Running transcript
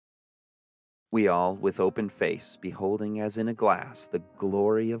We all, with open face, beholding as in a glass the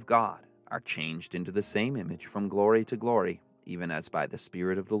glory of God, are changed into the same image from glory to glory, even as by the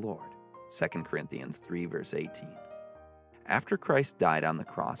Spirit of the Lord. 2 Corinthians 3, verse 18. After Christ died on the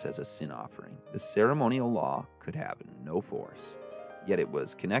cross as a sin offering, the ceremonial law could have no force. Yet it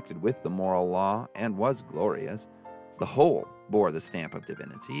was connected with the moral law and was glorious. The whole bore the stamp of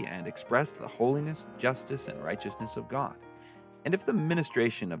divinity and expressed the holiness, justice, and righteousness of God. And if the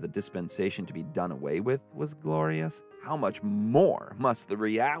ministration of the dispensation to be done away with was glorious, how much more must the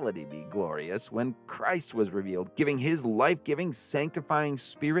reality be glorious when Christ was revealed, giving his life-giving, sanctifying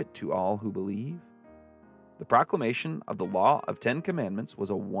Spirit to all who believe? The proclamation of the law of 10 commandments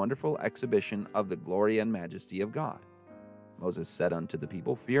was a wonderful exhibition of the glory and majesty of God. Moses said unto the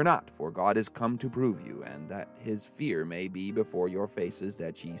people, "Fear not, for God is come to prove you, and that his fear may be before your faces,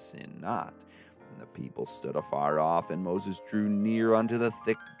 that ye sin not." And the people stood afar off, and Moses drew near unto the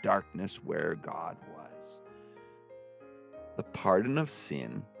thick darkness where God was. The pardon of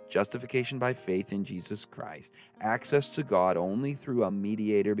sin, justification by faith in Jesus Christ, access to God only through a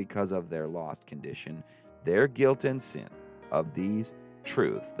mediator because of their lost condition, their guilt and sin, of these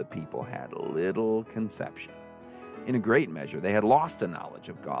truths the people had little conception. In a great measure, they had lost a knowledge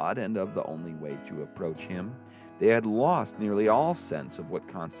of God and of the only way to approach him. They had lost nearly all sense of what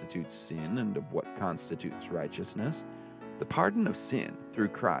constitutes sin and of what constitutes righteousness. The pardon of sin through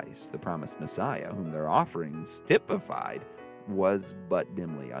Christ, the promised Messiah, whom their offerings typified, was but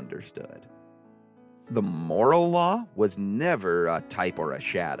dimly understood. The moral law was never a type or a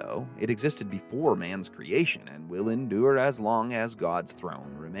shadow. It existed before man's creation and will endure as long as God's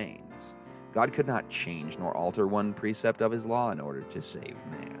throne remains. God could not change nor alter one precept of his law in order to save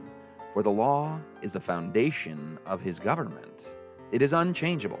man. For the law is the foundation of his government. It is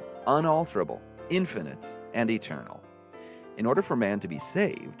unchangeable, unalterable, infinite, and eternal. In order for man to be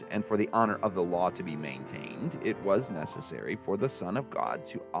saved and for the honor of the law to be maintained, it was necessary for the Son of God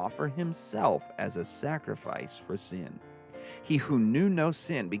to offer himself as a sacrifice for sin. He who knew no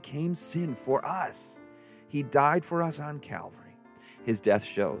sin became sin for us. He died for us on Calvary. His death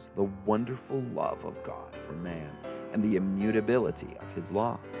shows the wonderful love of God for man and the immutability of his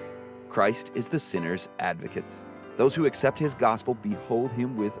law. Christ is the sinner's advocate. Those who accept his gospel behold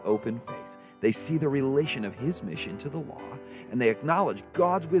him with open face. They see the relation of his mission to the law, and they acknowledge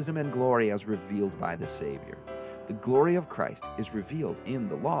God's wisdom and glory as revealed by the Savior. The glory of Christ is revealed in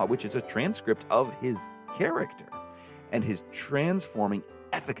the law, which is a transcript of his character, and his transforming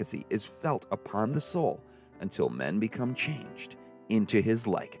efficacy is felt upon the soul until men become changed into his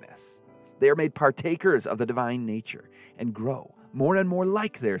likeness. They are made partakers of the divine nature and grow more and more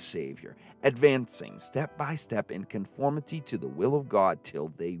like their Savior, advancing step by step in conformity to the will of God till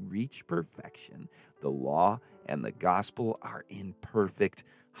they reach perfection. The law and the gospel are in perfect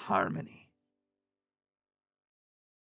harmony.